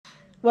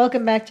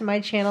Welcome back to my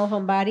channel,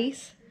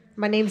 Homebodies.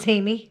 My name's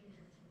Amy,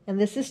 and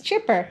this is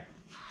Chipper.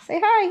 Say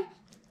hi.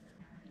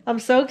 I'm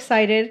so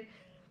excited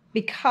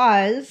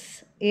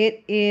because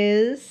it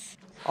is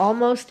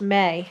almost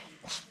May.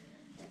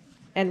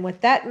 And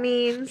what that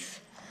means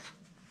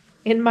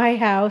in my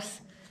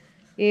house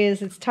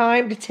is it's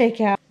time to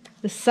take out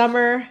the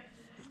summer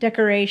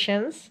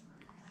decorations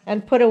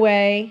and put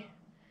away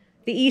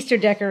the Easter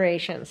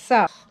decorations.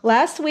 So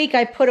last week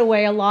I put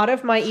away a lot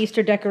of my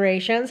Easter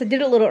decorations. I did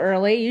it a little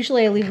early.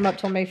 Usually I leave them up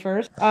till May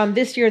 1st.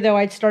 This year though,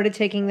 I started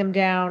taking them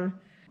down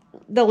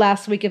the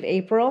last week of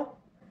April.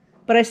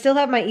 But I still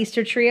have my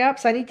Easter tree up,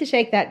 so I need to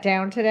take that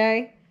down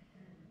today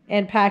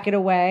and pack it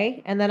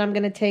away. And then I'm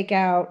going to take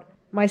out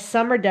my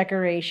summer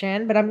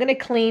decoration, but I'm going to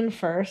clean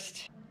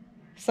first.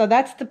 So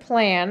that's the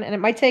plan, and it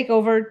might take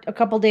over a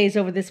couple days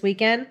over this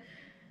weekend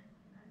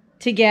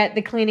to get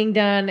the cleaning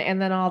done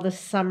and then all the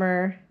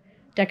summer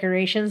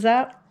decorations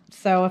up.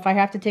 So if I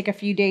have to take a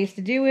few days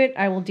to do it,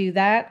 I will do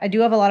that. I do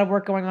have a lot of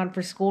work going on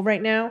for school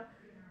right now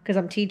because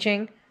I'm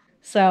teaching.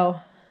 So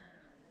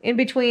in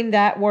between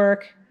that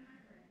work,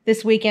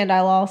 this weekend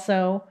I'll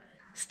also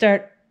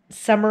start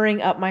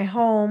summering up my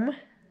home.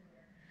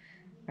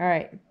 All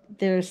right,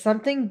 there's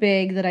something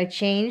big that I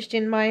changed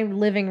in my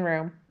living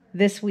room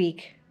this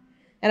week.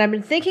 And I've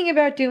been thinking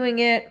about doing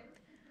it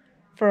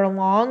for a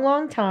long,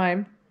 long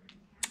time.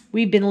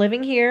 We've been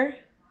living here.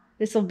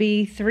 This will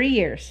be 3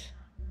 years.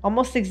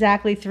 Almost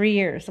exactly 3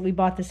 years that we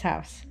bought this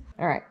house.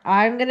 All right,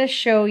 I'm going to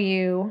show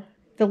you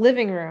the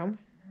living room.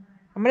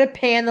 I'm going to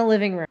pan the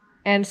living room.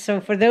 And so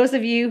for those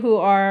of you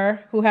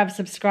who have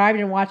subscribed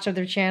and watched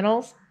other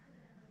channels,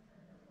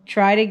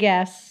 try to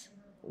guess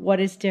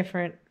what is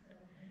different.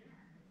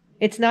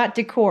 It's not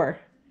decor.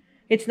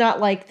 It's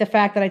not like the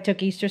fact that I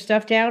took Easter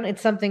stuff down.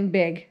 It's something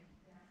big.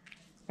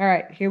 All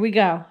right, here we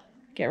go.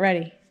 Get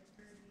ready.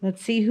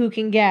 Let's see who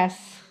can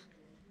guess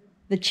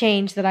the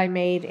change that I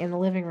made in the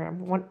living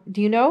room.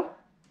 Do you know?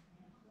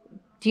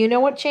 Do you know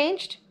what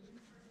changed?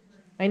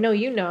 I know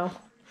you know.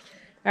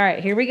 All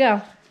right, here we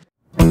go.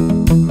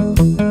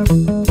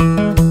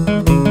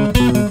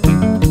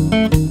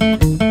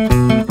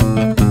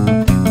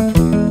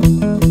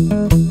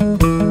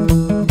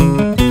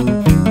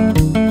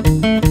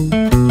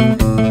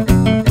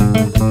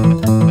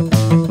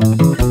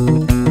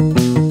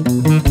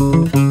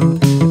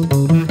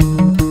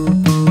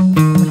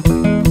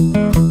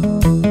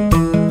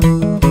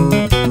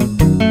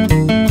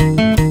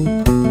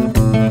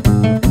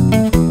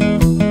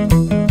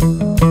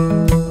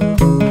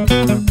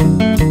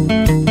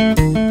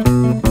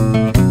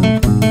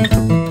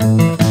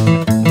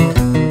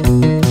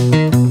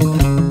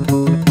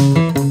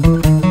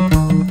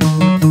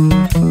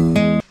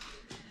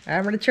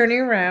 I'm going to turn it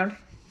around.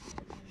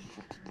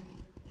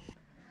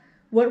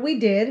 What we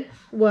did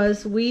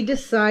was we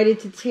decided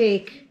to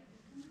take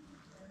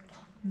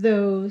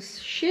those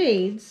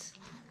shades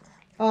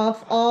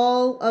off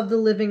all of the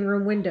living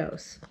room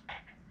windows.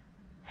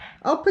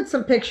 I'll put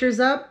some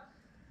pictures up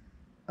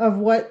of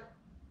what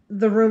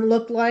the room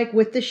looked like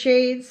with the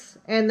shades,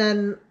 and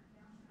then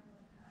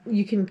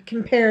you can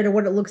compare to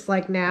what it looks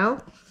like now.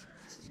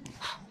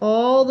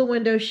 All the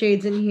window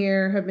shades in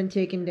here have been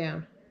taken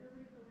down.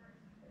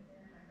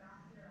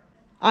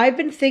 I've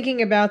been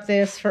thinking about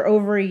this for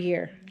over a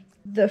year.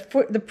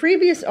 The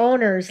previous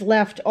owners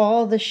left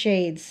all the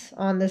shades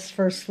on this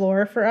first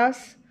floor for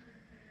us,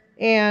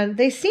 and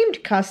they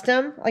seemed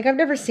custom. Like, I've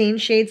never seen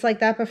shades like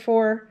that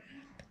before.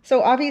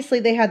 So obviously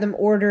they had them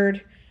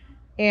ordered,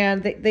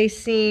 and they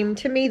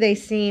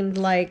seemed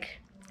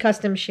like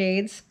custom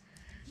shades.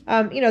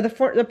 You know,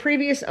 the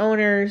previous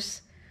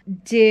owners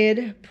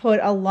did put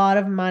a lot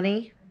of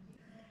money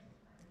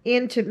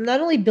into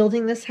not only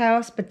building this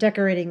house, but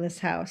decorating this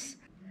house.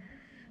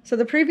 So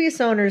the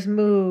previous owners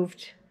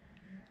moved.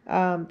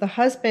 The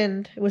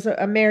husband, it was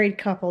a married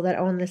couple that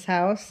owned this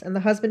house, and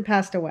the husband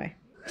passed away.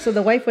 So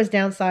the wife was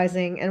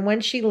downsizing, and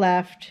when she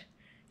left,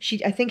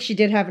 I think she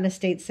did have an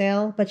estate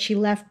sale, but she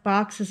left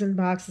boxes and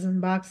boxes and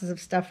boxes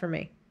of stuff for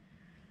me.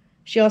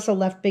 She also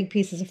left big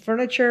pieces of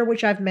furniture,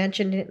 which I've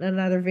mentioned in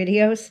other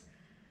videos,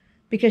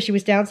 because she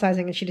was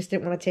downsizing and she just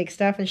didn't want to take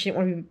stuff and she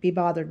didn't want to be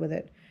bothered with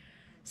it.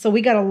 So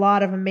we got a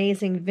lot of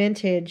amazing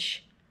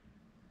vintage.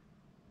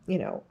 You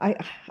know,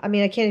 I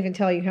mean, I can't even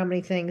tell you how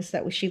many things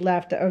that she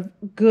left of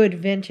good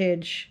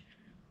vintage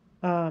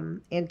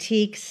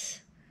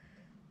antiques,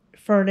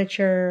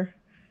 furniture,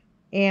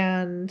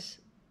 and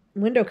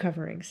window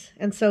coverings.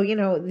 And so, you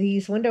know,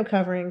 these window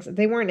coverings,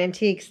 they weren't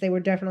antiques. They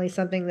were definitely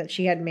something that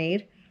she had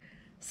made.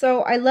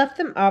 So I left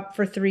them up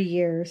for 3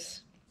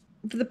 years.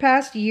 For the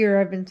past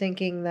year, I've been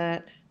thinking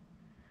that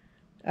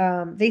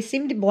they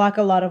seemed to block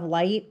a lot of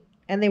light,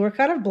 and they were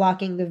kind of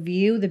blocking the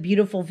view, the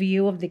beautiful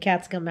view of the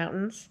Catskill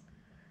Mountains.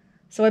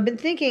 So I've been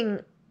thinking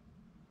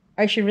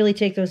I should really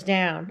take those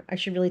down. I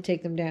should really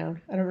take them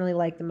down. I don't really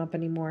like them up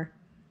anymore.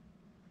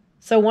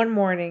 So one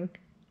morning,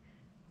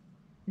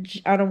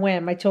 on a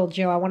whim, I told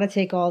Joe I want to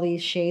take all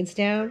these shades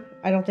down.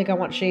 I don't think I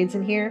want shades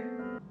in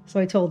here. So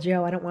I told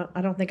Joe I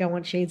don't think I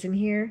want shades in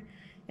here.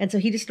 And so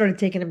he just started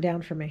taking them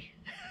down for me.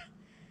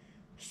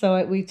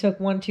 So we took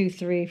 1, 2,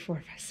 3,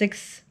 4,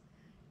 5,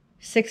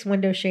 6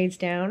 window shades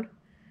down.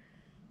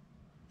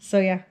 So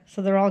yeah,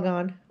 so they're all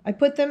gone. I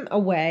put them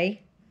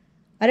away.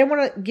 I didn't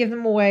want to give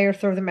them away or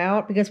throw them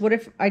out because what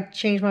if I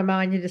change my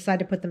mind and decide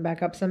to put them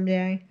back up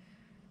someday?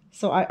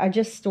 So I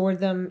just stored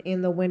them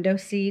in the window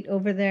seat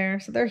over there.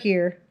 So they're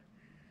here.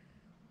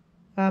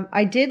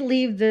 I did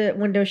leave the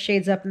window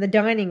shades up in the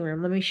dining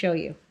room. Let me show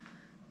you.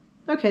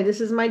 Okay, this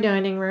is my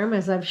dining room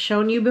as I've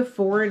shown you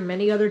before in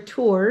many other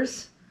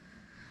tours.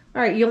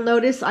 All right, you'll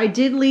notice I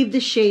did leave the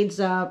shades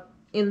up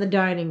in the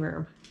dining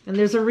room. And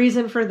there's a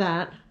reason for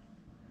that.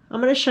 I'm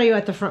going to show you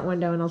at the front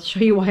window and I'll show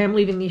you why I'm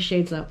leaving these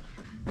shades up.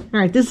 All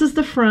right, this is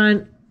the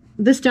front.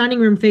 This dining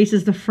room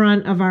faces the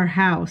front of our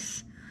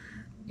house.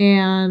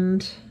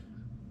 And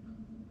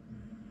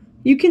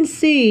you can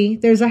see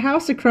there's a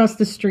house across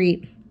the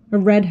street, a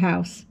red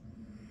house.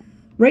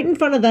 Right in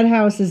front of that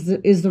house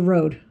is the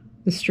road,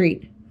 the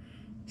street.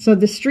 So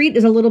the street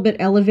is a little bit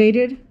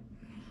elevated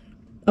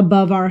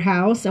above our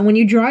house. And when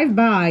you drive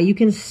by, you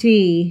can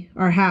see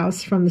our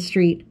house from the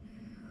street.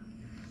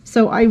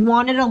 So I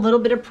wanted a little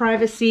bit of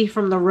privacy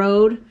from the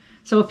road.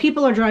 So if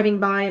people are driving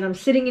by and I'm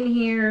sitting in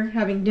here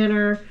having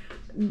dinner,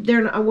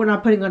 we're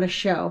not putting on a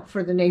show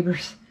for the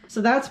neighbors.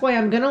 So that's why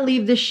I'm going to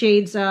leave the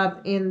shades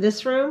up in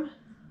this room.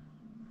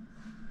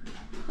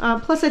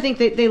 Plus I think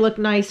they look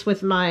nice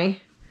with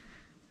my,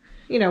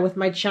 with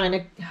my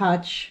china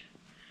hutch.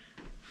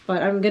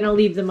 But I'm going to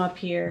leave them up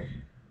here.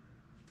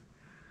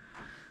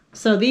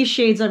 So these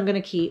shades I'm going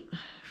to keep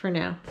for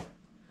now.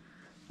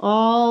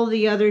 All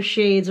the other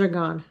shades are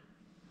gone.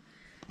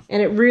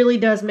 And it really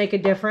does make a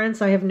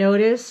difference. I have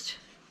noticed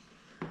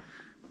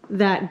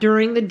that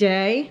during the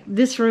day,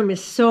 this room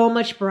is so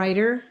much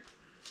brighter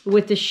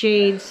with the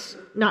shades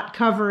not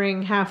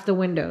covering half the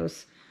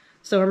windows.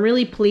 So I'm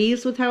really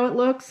pleased with how it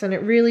looks, and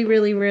it really,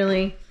 really,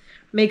 really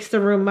makes the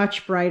room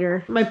much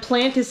brighter. My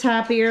plant is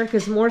happier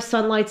because more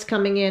sunlight's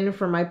coming in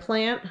for my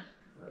plant.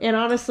 And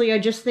honestly, I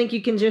just think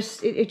you can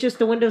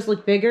the windows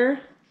look bigger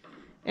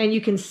and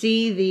you can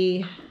see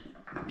the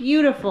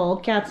beautiful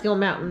Catskill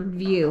Mountain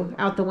view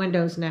out the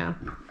windows now.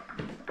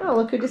 Oh,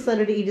 look who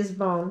decided to eat his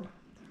bone.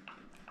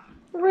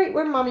 Right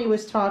when Mommy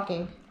was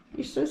talking.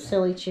 You're so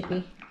silly,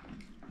 Chippy.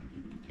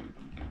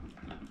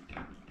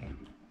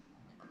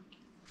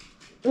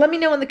 Let me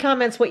know in the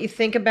comments what you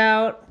think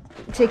about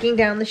taking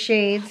down the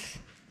shades.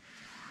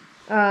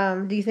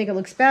 Do you think it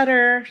looks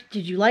better?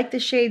 Did you like the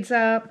shades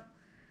up?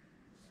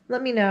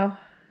 Let me know.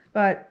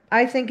 But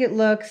I think it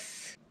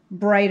looks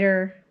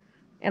brighter.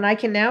 And I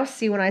can now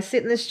see, when I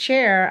sit in this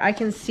chair, I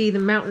can see the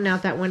mountain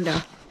out that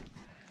window,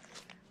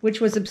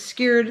 which was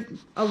obscured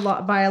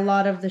by a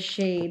lot of the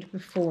shade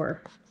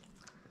before.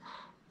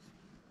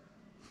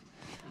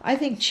 I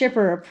think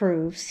Chipper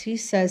approves. He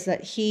says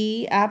that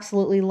he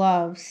absolutely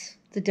loves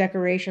the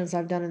decorations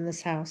I've done in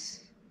this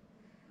house.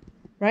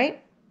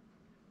 Right?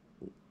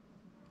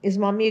 Is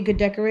Mommy a good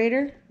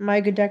decorator? Am I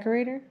a good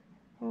decorator?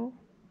 Oh,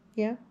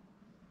 yeah.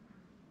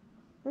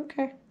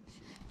 Okay.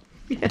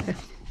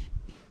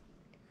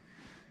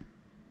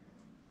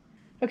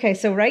 Okay,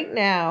 so right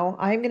now,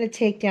 I'm going to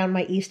take down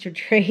my Easter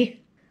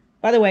tree.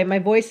 By the way, my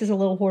voice is a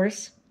little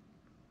hoarse.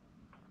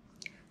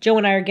 Joe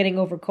and I are getting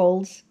over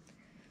colds.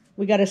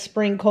 We got a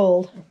spring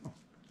cold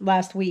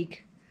last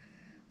week.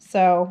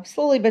 So,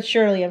 slowly but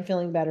surely, I'm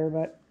feeling better.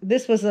 But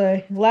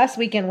last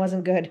weekend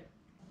wasn't good.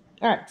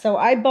 Alright, so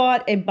I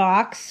bought a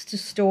box to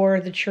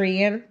store the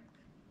tree in.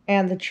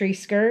 And the tree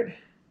skirt.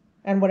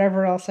 And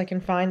whatever else I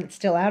can find that's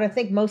still out. I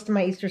think most of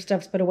my Easter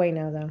stuff's put away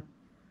now, though.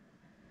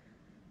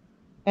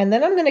 And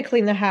then I'm going to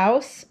clean the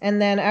house. And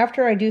then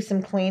after I do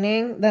some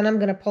cleaning, then I'm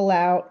going to pull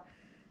out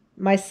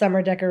my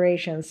summer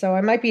decorations. So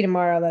it might be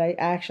tomorrow that I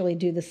actually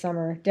do the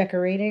summer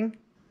decorating.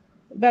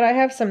 But I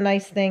have some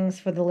nice things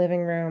for the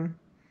living room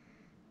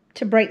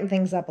to brighten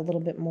things up a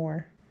little bit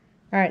more.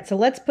 All right, so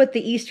let's put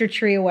the Easter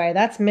tree away.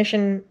 That's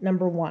mission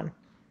number 1.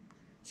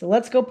 So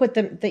let's go put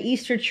the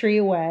Easter tree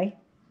away.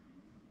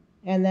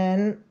 And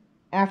then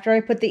after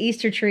I put the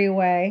Easter tree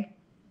away,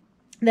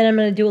 then I'm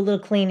going to do a little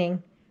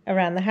cleaning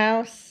around the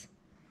house.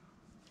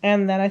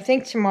 And then I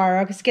think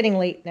tomorrow, because it's getting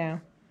late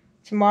now,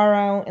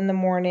 tomorrow in the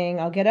morning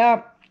I'll get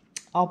up,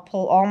 I'll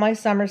pull all my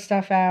summer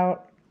stuff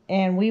out,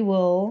 and we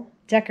will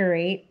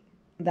decorate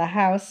the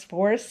house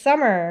for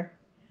summer.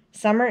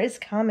 Summer is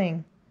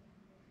coming.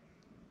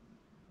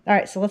 All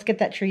right, so let's get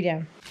that tree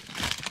down.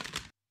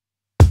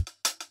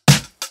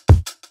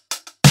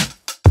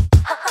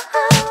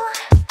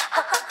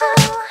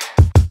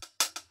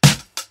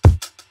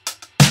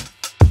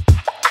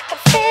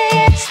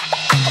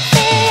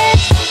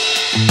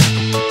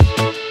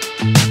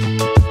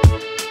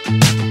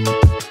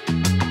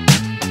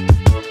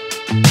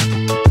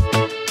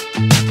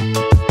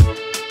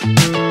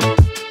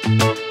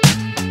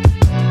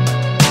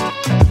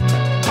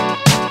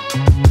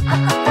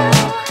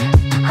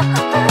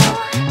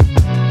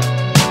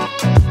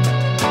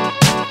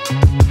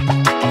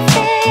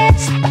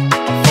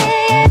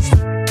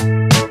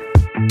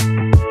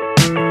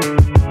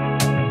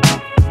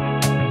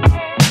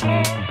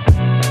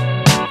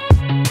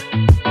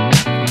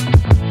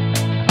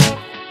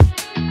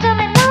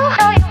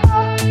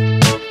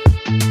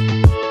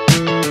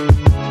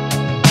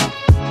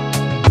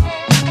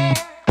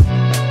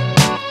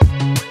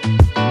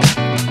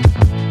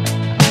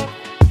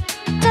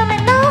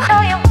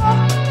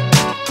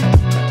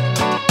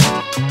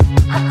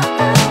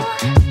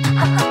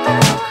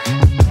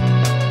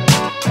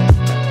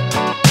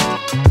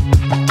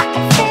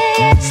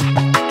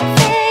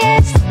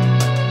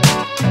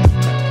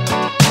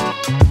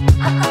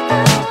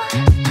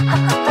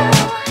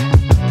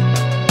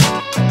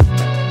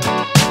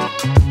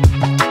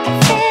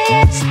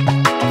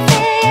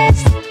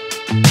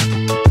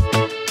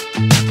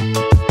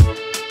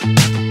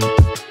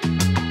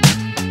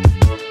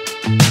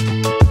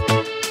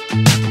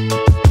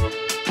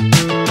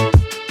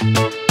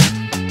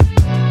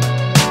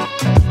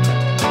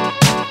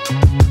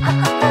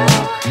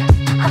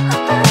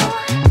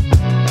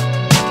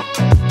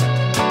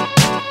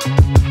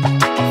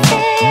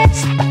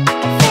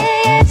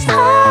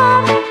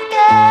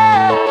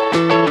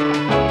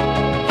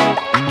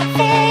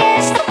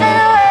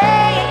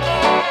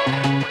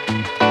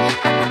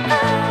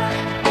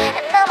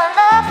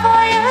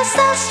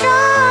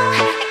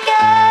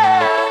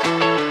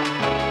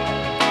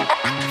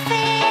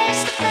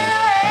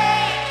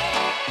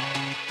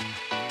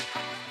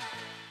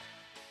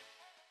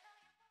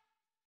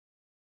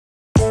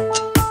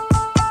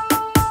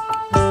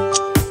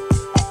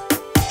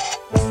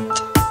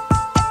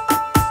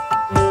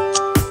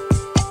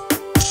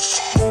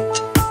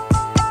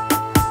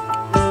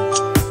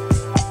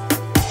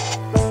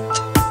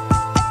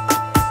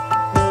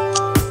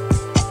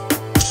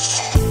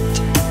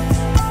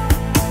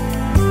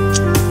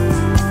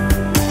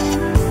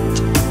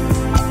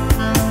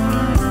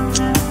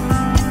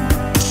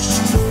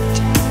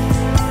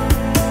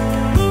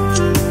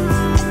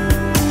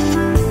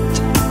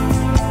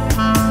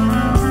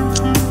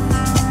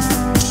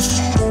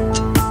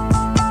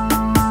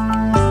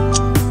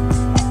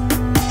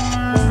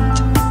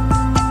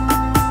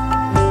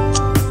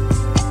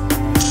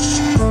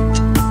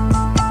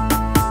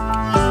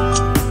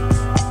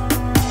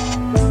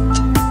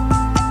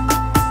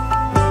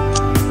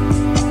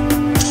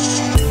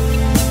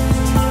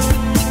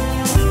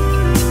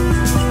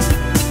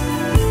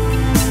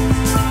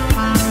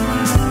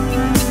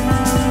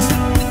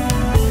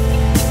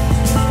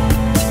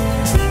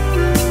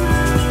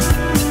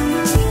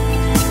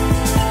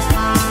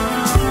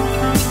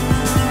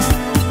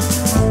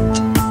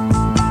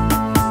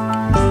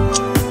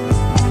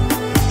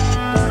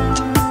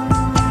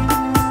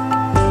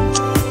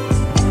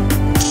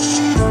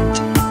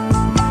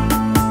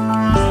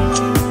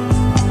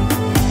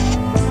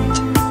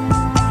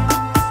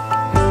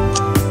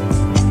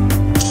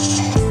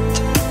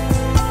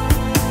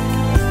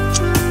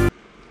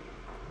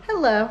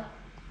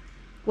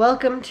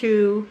 Welcome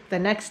to the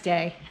next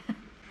day.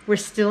 We're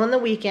still in the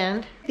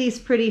weekend. These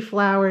pretty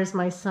flowers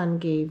my son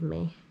gave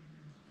me.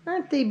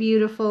 Aren't they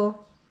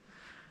beautiful?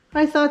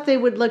 I thought they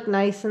would look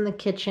nice in the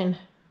kitchen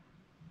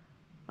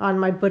on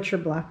my butcher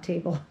block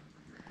table.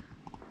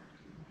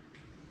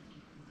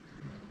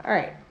 All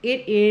right,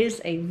 it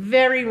is a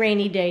very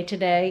rainy day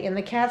today in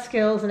the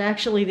Catskills, and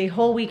actually the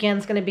whole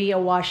weekend's going to be a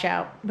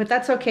washout. But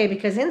that's okay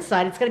because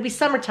inside it's going to be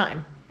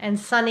summertime and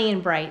sunny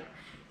and bright.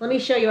 Let me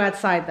show you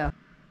outside though.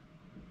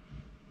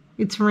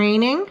 It's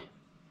raining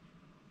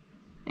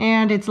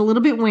and it's a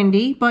little bit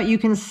windy, but you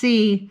can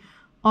see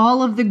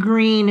all of the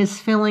green is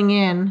filling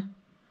in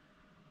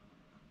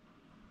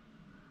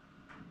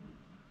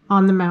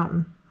on the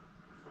mountain.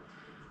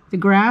 The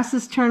grass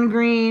has turned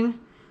green.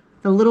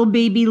 The little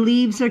baby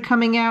leaves are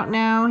coming out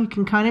now. You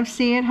can kind of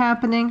see it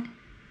happening.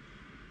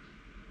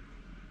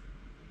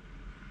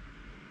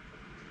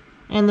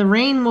 And the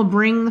rain will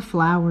bring the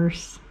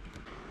flowers.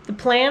 The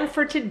plan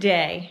for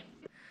today.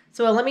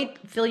 So let me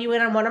fill you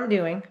in on what I'm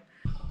doing.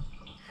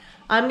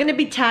 I'm going to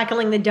be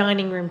tackling the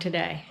dining room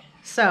today.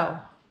 So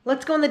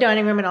let's go in the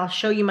dining room and I'll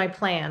show you my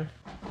plan.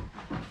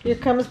 Here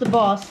comes the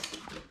boss.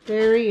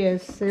 There he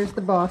is. There's the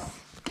boss.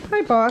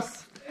 Hi,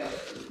 boss.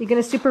 You going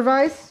to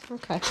supervise?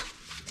 Okay.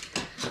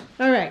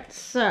 All right.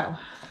 So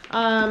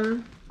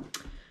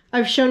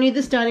I've shown you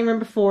this dining room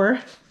before.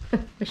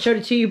 I showed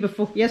it to you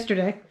before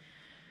yesterday.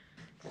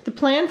 The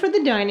plan for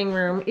the dining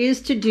room is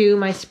to do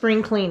my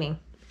spring cleaning.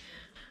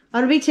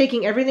 I'm going to be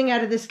taking everything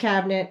out of this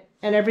cabinet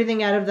and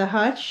everything out of the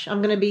hutch.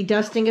 I'm going to be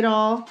dusting it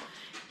all,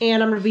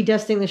 and I'm going to be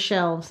dusting the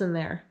shelves in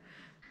there.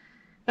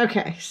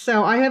 Okay,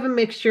 so I have a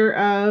mixture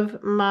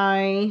of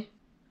my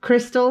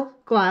crystal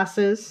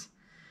glasses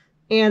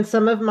and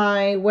some of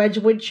my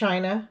Wedgwood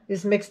china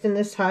is mixed in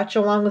this hutch,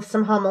 along with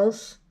some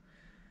Hummels.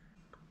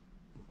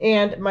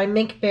 And my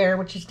mink bear,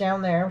 which is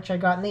down there, which I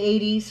got in the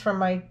 80s from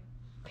my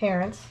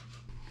parents.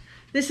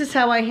 This is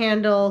how I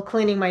handle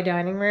cleaning my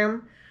dining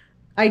room.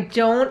 I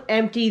don't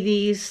empty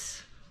these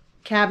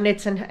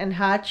cabinets and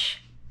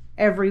hutch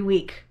every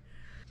week.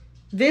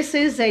 This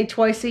is a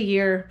twice a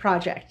year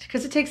project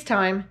because it takes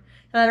time,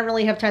 and I don't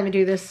really have time to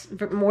do this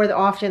more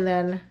often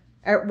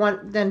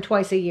than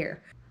twice a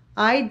year.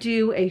 I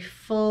do a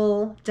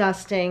full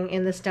dusting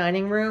in this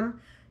dining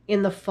room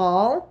in the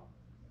fall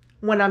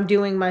when I'm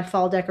doing my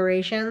fall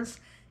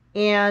decorations,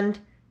 and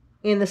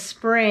in the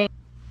spring.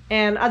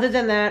 And other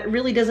than that, it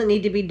really doesn't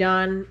need to be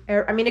done.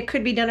 I mean, it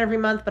could be done every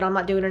month, but I'm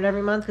not doing it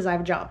every month because I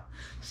have a job.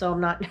 So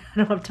I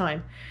don't have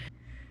time.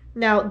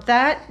 Now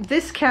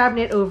this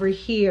cabinet over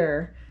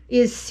here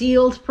is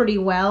sealed pretty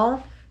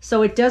well,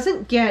 so it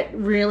doesn't get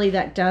really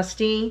that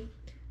dusty.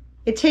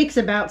 It takes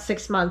about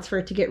 6 months for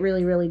it to get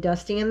really, really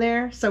dusty in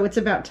there. So it's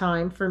about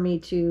time for me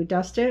to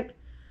dust it.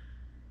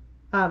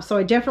 So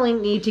I definitely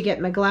need to get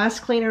my glass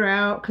cleaner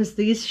out because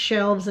these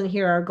shelves in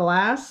here are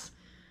glass.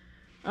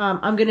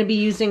 I'm going to be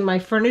using my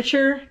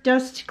furniture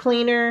dust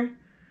cleaner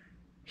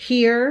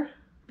here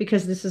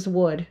because this is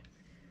wood.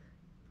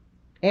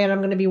 And I'm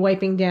going to be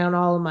wiping down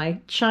all of my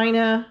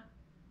china.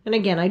 And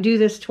again, I do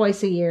this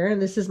twice a year.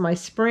 And this is my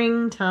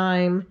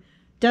springtime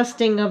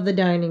dusting of the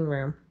dining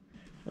room.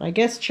 I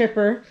guess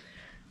Chipper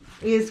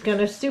is going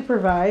to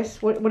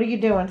supervise. What are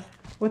you doing?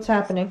 What's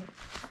happening?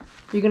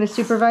 You going to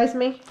supervise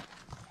me?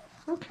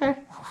 Okay.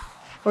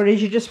 Or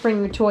did you just bring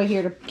your toy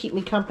here to keep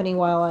me company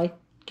while I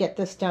get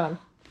this done?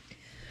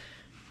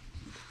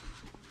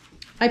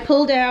 I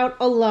pulled out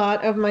a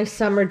lot of my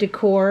summer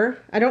decor.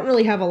 I don't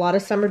really have a lot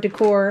of summer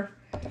decor,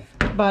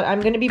 but I'm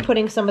going to be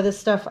putting some of this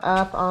stuff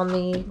up on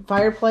the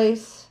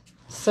fireplace.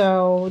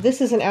 So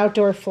this is an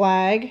outdoor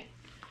flag.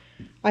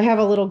 I have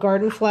a little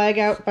garden flag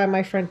out by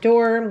my front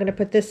door. I'm going to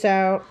put this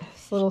out.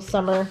 This little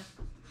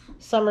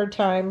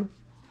summertime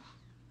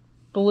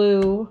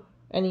blue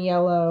and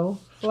yellow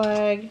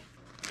flag.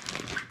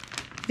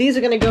 These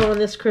are going to go in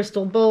this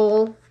crystal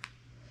bowl.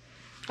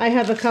 I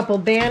have a couple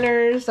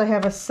banners. I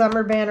have a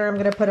summer banner I'm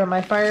going to put on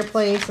my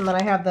fireplace, and then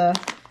I have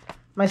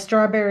my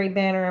strawberry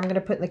banner I'm going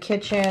to put in the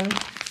kitchen,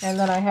 and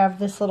then I have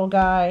this little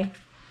guy.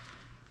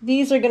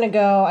 These are going to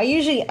go,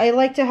 I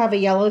like to have a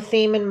yellow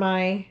theme in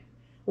my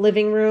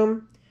living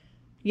room.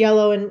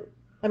 Yellow, and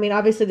I mean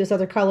obviously there's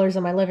other colors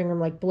in my living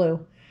room like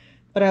blue,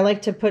 but I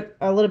like to put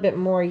a little bit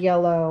more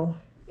yellow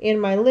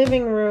in my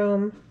living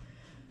room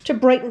to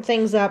brighten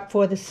things up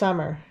for the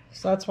summer.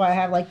 So that's why I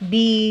have like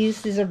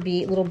bees. These are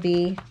little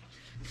bee.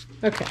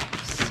 Okay,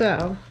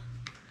 so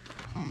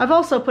I've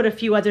also put a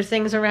few other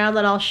things around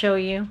that I'll show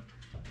you.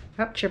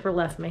 Oh, Chipper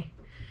left me.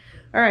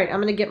 All right, I'm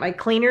going to get my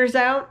cleaners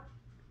out.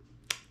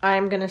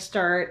 I'm going to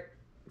start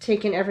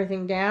taking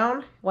everything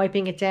down,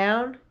 wiping it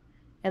down,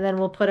 and then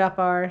we'll put up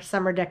our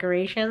summer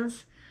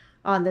decorations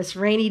on this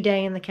rainy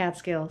day in the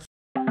Catskills.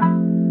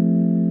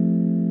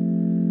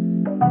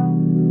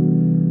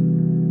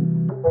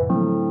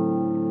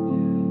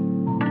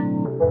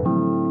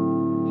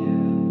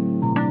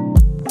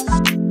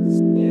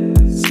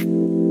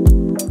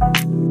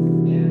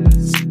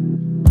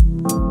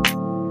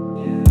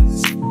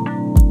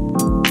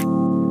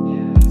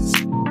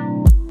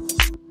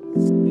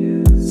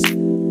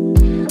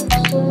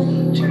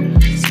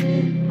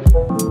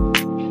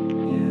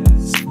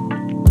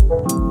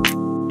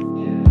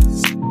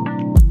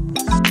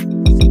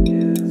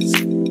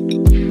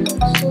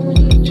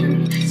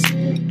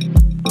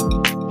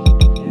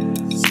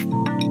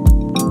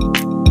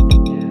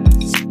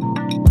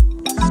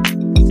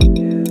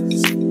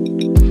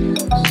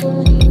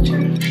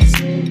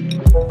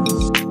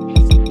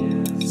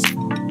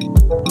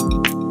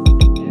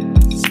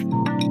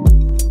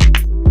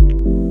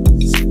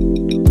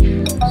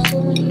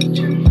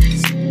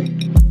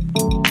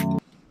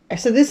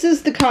 so this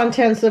is the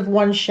contents of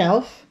one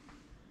shelf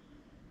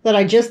that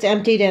I just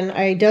emptied, and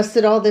I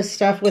dusted all this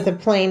stuff with a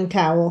plain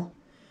towel.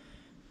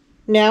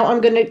 Now I'm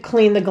going to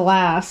clean the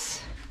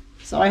glass.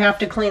 So I have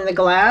to clean the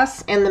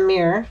glass and the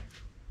mirror.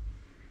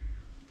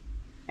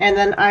 And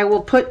then I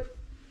will put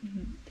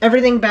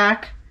everything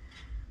back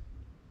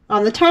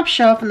on the top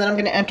shelf, and then I'm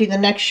going to empty the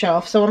next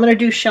shelf. So I'm going to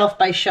do shelf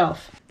by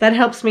shelf. That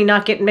helps me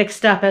not get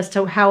mixed up as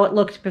to how it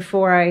looked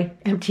before I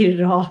emptied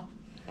it all.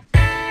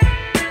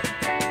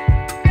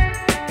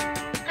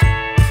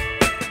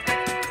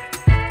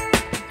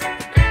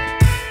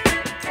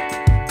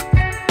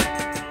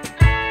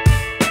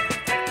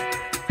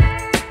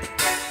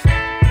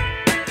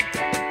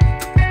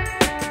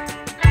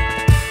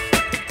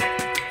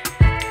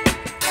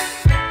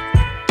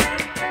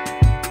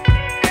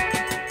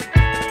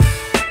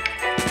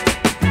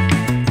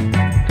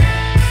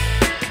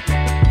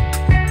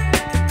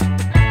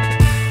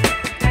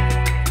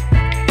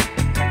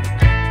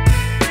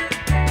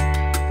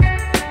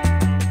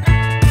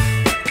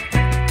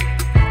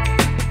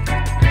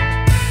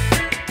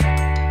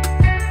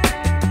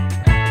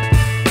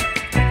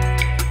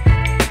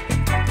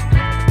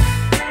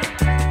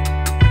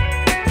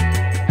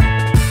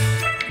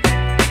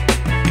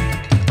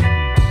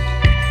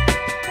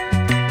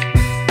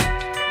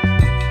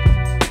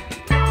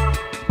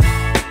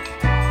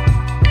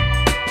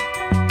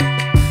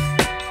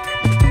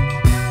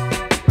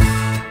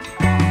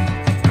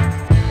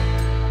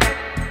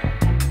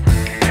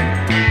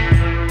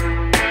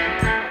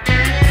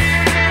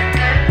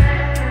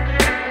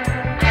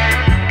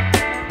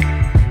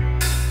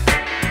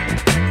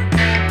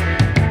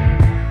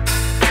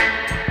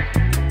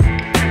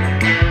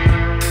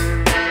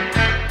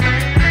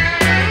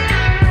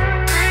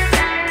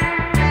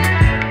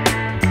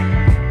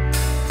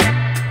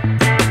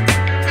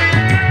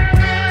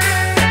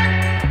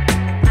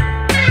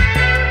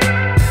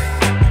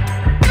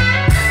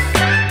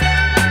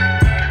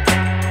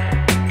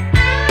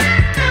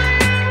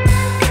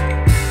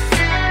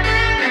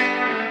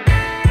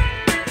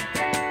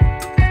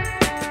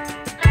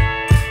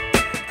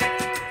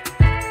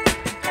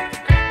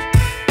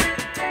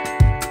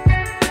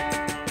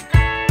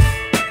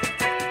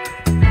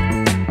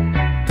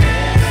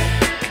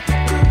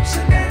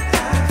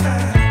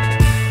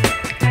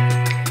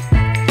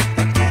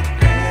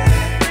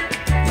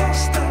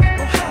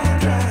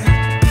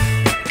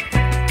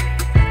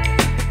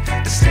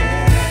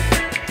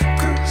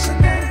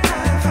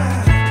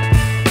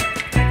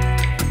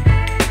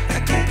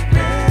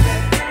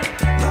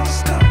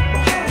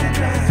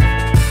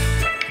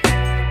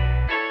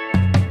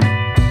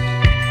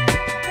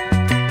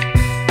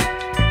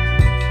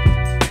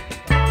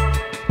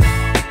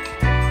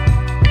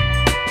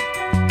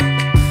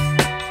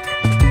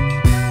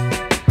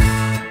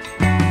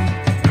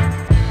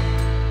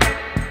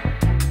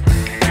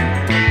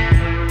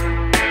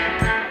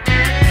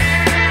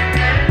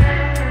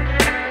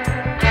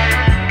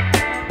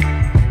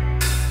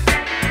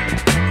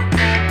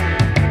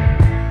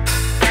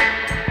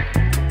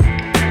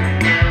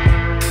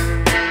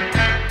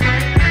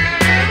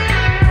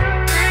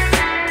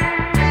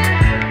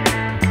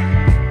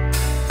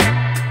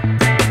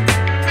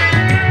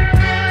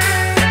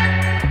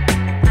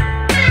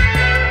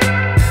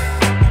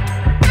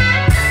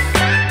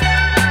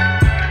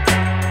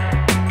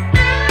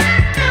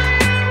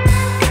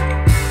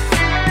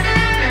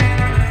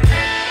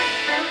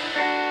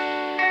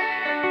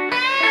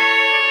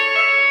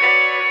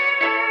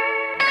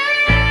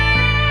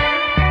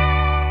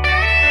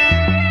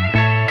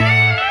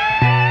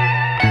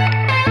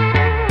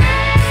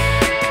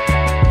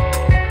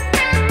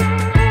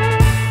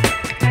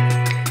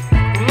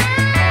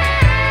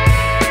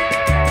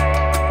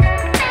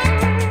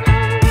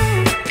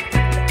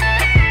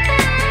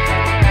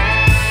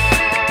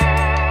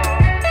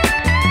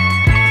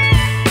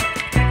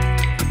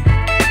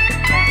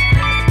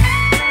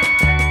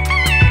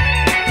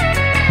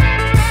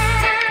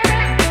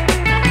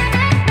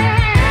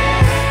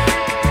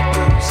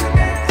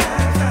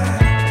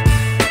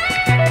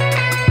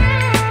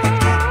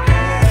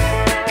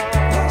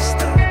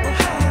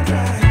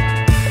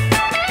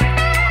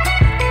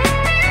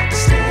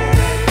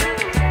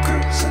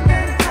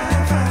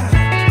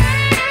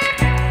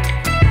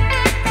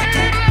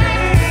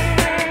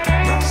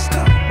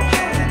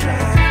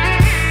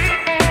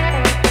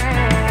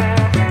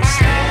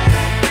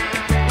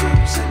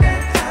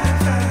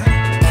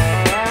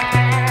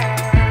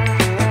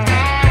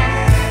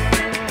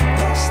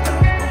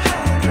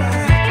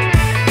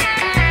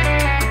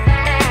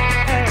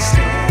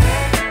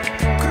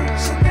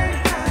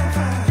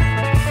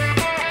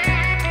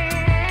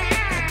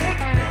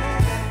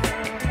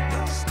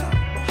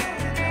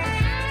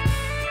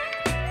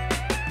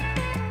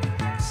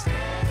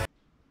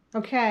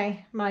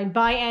 Okay, my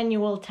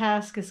biannual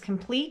task is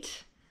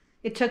complete.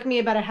 It took me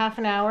about a half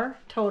an hour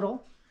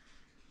total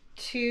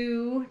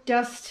to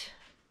dust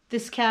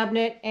this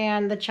cabinet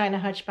and the china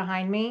hutch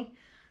behind me.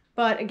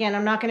 But again,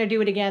 I'm not going to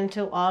do it again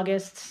till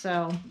August,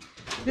 so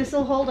this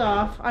will hold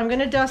off. I'm going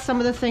to dust some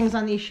of the things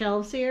on these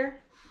shelves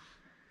here.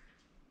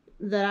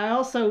 that I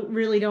also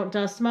really don't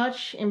dust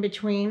much in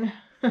between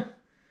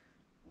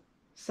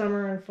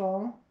summer and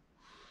fall.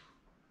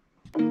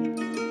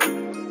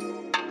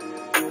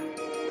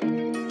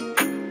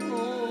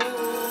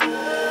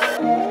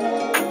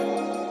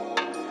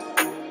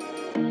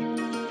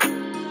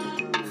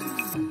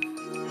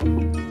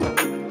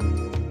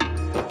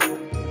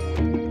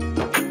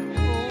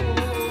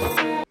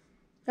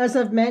 As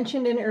I've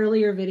mentioned in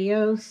earlier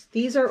videos,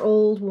 these are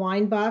old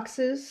wine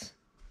boxes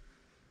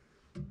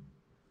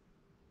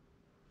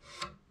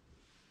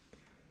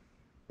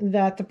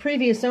that the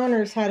previous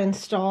owners had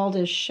installed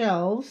as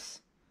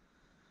shelves.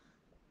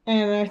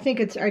 And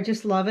I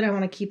just love it. I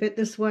want to keep it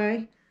this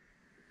way.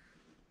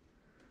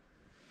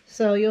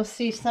 So you'll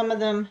see some of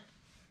them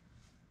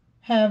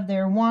have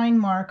their wine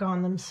mark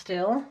on them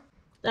still.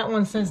 That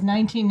one says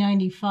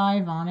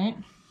 1995 on it.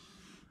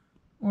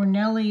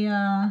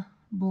 Ornelia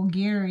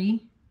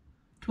Bulgari.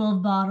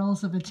 12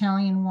 bottles of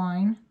Italian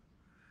wine.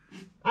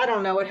 I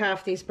don't know what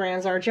half these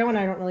brands are. Joe and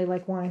I don't really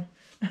like wine.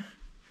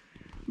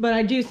 But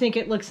I do think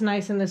it looks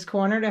nice in this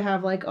corner to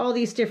have like all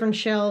these different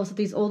shelves with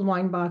these old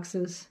wine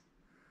boxes.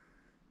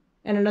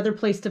 And another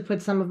place to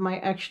put some of my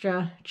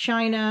extra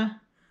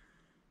china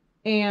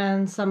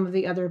and some of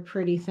the other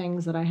pretty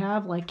things that I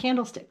have, like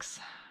candlesticks.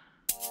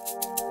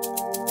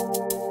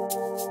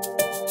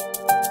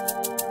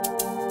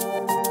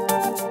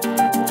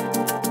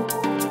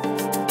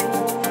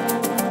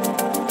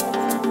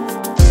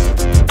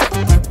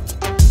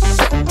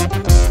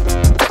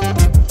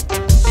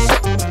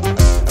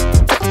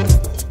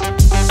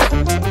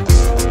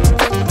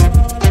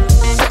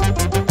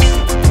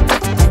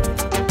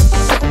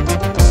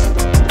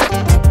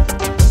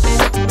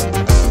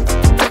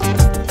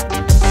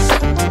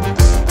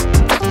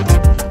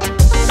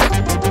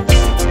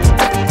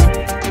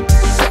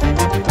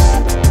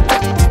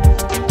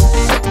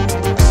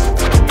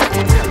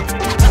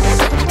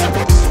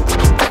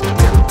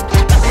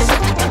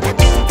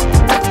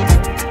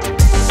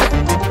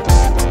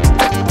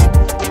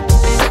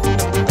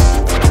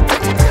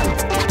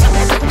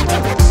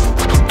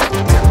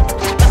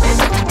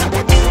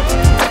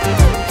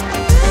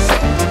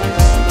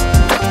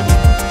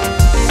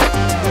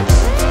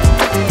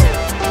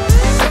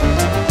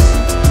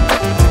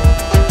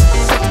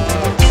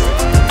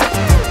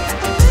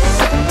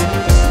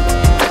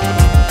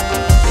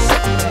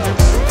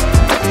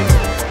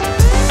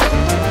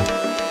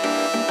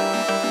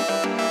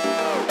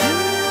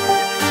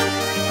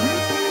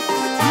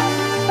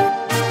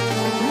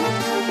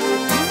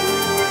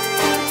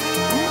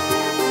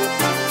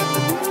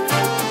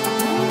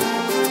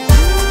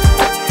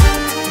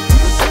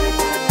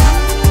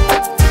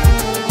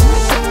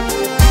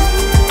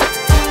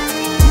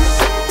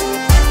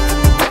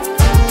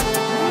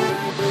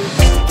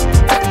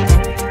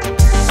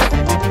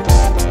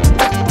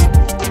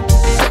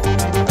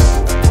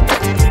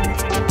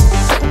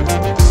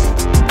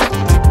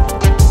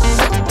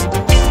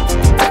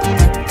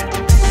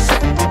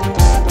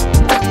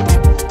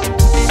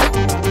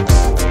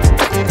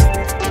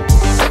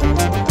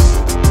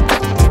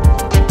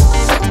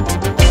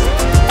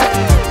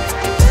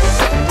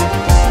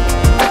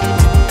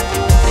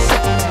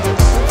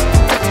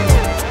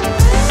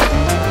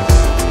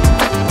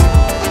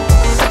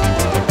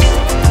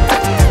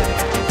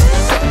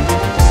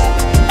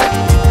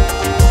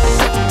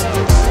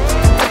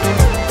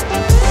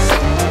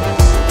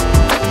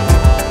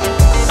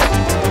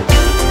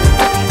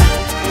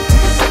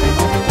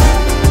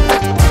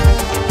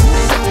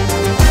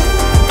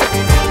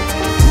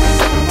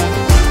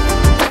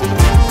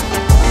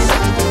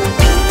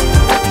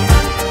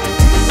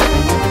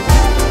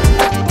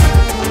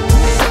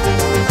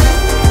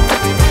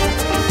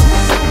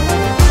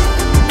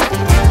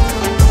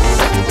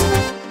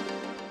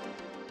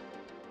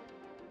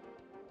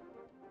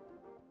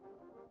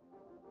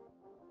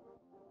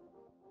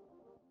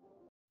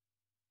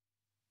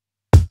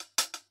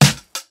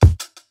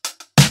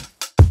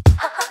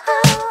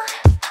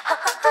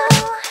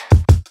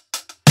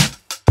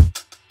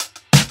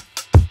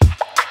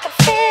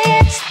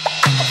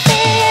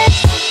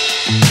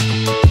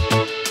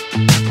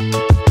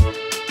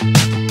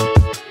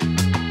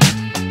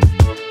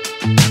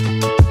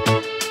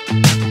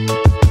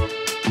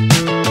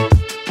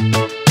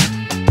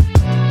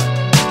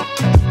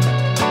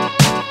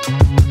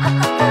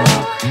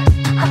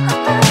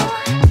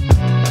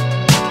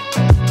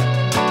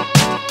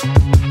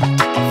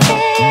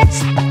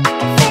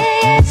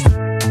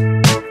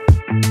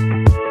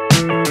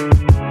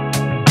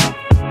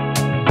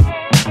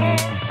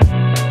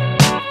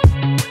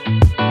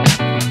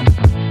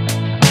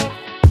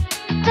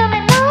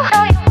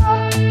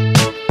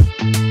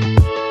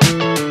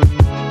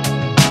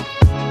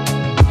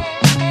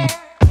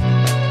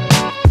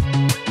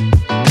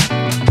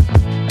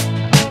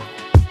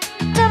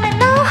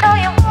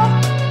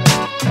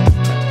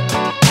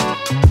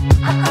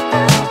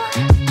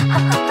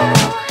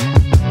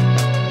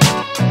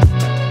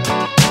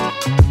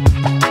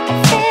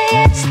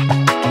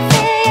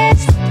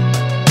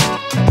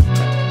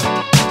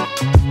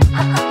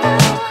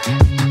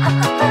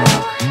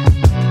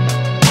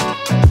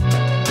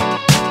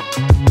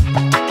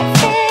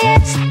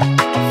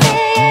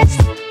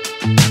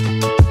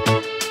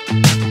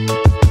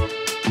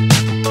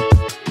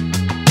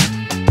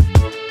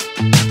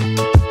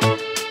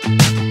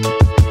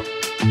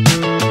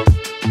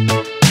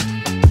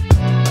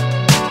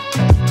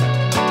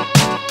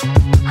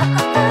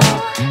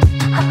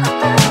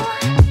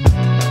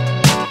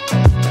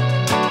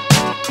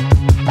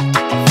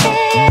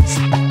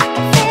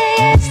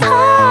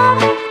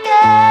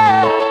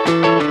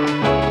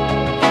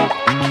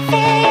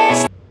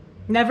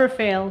 Never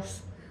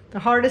fails. The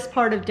hardest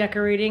part of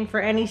decorating for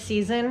any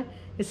season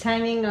is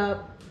hanging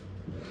up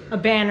a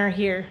banner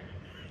here.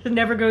 It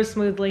never goes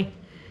smoothly.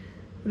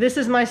 This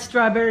is my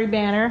strawberry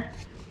banner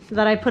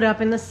that I put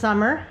up in the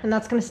summer, and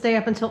that's gonna stay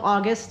up until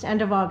August,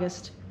 end of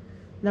August.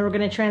 Then we're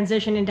gonna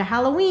transition into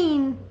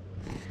Halloween.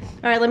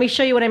 All right, let me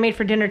show you what I made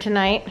for dinner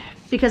tonight.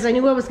 Because I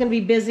knew I was gonna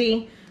be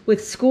busy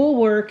with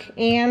schoolwork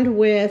and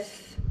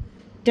with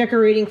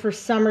decorating for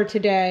summer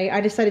today, I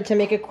decided to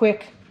make a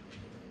quick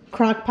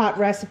crock pot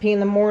recipe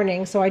in the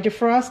morning. So I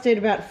defrosted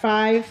about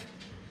 5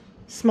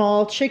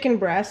 small chicken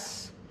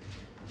breasts,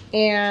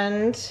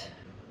 and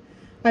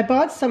I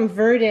bought some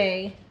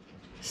verde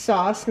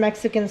sauce,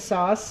 Mexican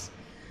sauce.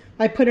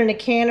 I put in a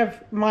can of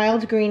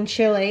mild green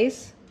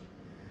chilies.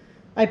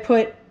 I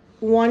put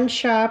 1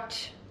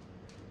 chopped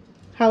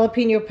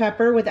jalapeno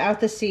pepper without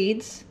the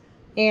seeds,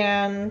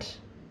 and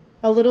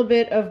a little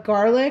bit of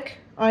garlic,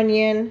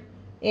 onion,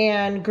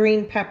 and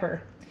green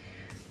pepper.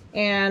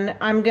 And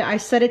I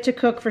set it to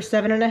cook for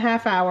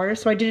 7.5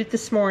 hours. So I did it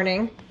this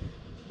morning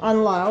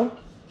on low.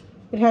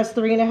 It has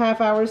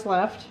 3.5 hours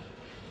left.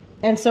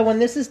 And so when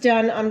this is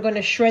done, I'm going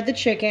to shred the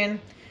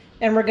chicken,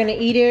 and we're going to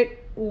eat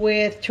it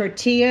with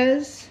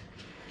tortillas,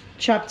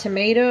 chopped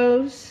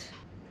tomatoes,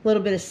 a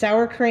little bit of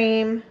sour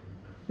cream,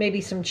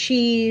 maybe some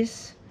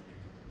cheese.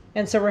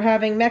 And so we're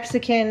having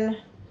Mexican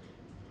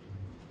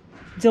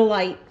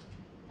delight.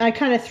 I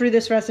kind of threw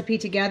this recipe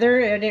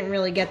together. I didn't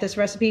really get this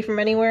recipe from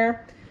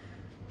anywhere.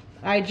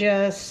 I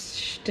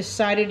just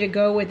decided to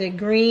go with a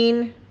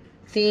green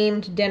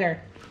themed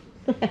dinner.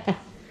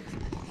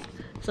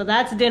 So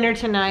that's dinner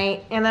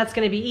tonight, and that's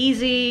gonna be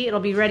easy.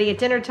 It'll be ready at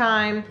dinner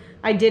time.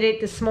 I did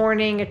it this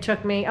morning. It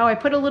took me, I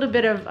put a little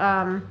bit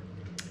of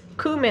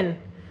cumin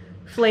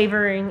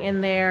flavoring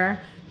in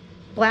there.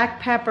 Black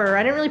pepper.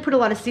 I didn't really put a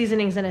lot of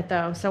seasonings in it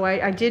though. So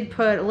I did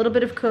put a little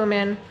bit of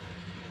cumin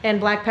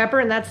and black pepper,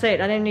 and that's it.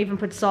 I didn't even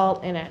put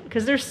salt in it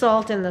because there's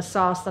salt in the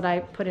sauce that I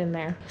put in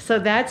there. So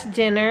that's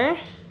dinner.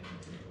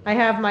 I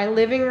have my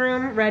living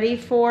room ready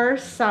for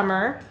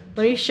summer.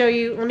 Let me show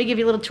you, let me give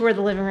you a little tour of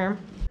the living room.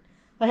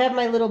 I have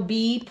my little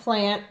bee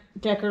plant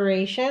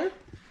decoration.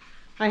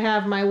 I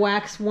have my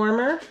wax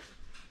warmer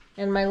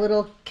and my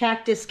little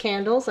cactus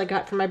candles I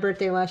got for my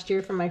birthday last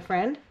year from my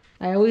friend.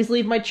 I always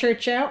leave my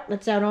church out.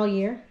 That's out all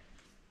year.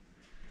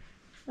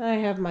 I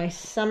have my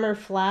summer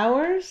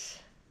flowers.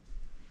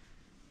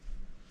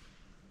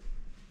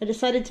 I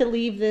decided to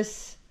leave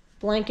this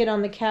blanket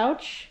on the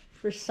couch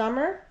for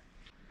summer.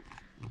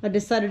 I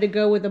decided to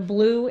go with a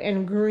blue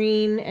and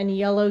green and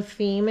yellow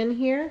theme in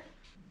here.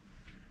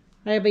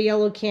 I have a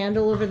yellow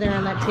candle over there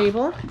on that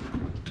table.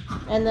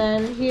 And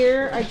then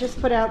here I just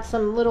put out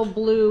some little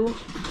blue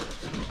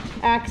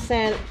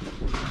accent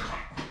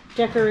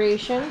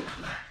decoration.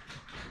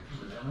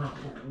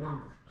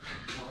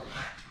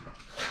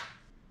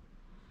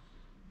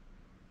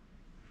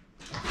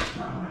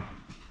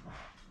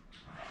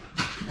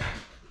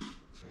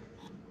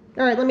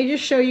 All right, let me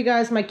just show you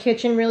guys my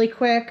kitchen really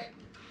quick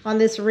on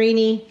this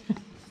rainy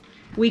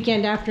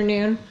weekend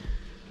afternoon.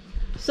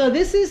 So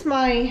this was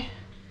my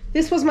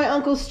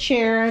uncle's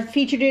chair. I've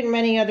featured it in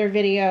many other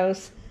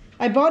videos.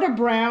 I bought a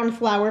brown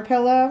flower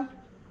pillow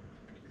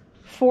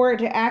for it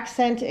to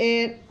accent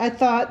it. I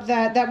thought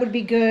that that would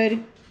be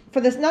good for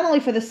this, not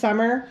only for the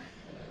summer,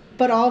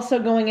 but also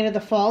going into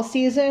the fall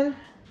season.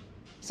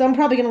 So I'm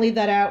probably gonna leave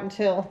that out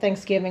until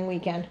Thanksgiving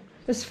weekend.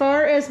 As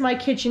far as my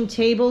kitchen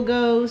table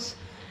goes,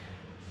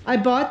 I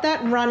bought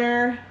that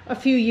runner a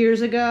few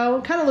years ago.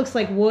 It kind of looks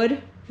like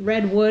wood,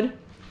 red wood.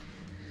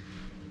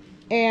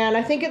 And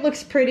I think it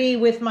looks pretty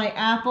with my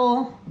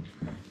apple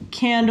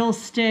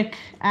candlestick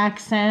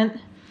accent.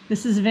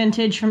 This is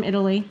vintage from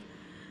Italy.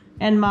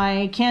 And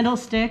my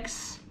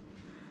candlesticks,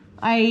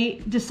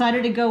 I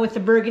decided to go with the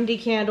burgundy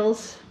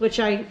candles, which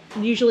I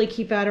usually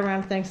keep out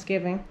around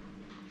Thanksgiving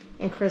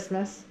and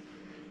Christmas.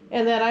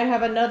 And then I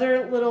have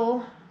another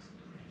little,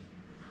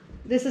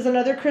 this is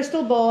another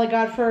crystal bowl I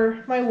got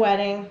for my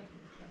wedding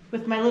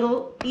with my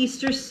little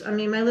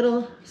my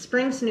little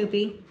spring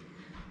Snoopy.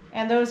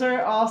 And those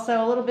are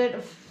also a little bit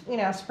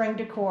of, spring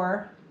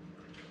decor.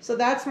 So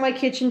that's my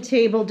kitchen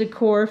table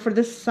decor for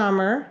the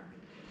summer.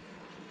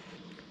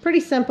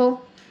 Pretty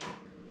simple.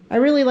 I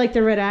really like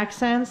the red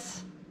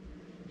accents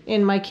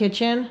in my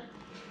kitchen.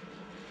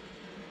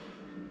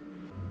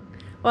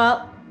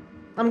 Well,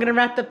 I'm gonna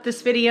wrap up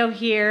this video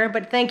here,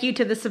 but thank you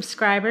to the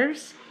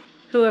subscribers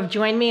who have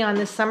joined me on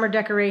this summer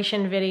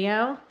decoration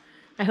video.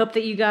 I hope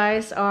that you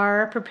guys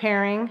are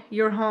preparing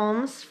your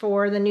homes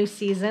for the new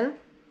season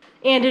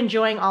and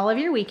enjoying all of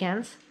your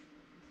weekends.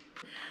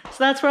 So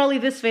that's where I'll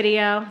leave this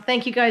video.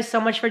 Thank you guys so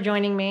much for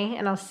joining me,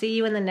 and I'll see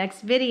you in the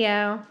next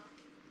video.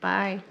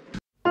 Bye.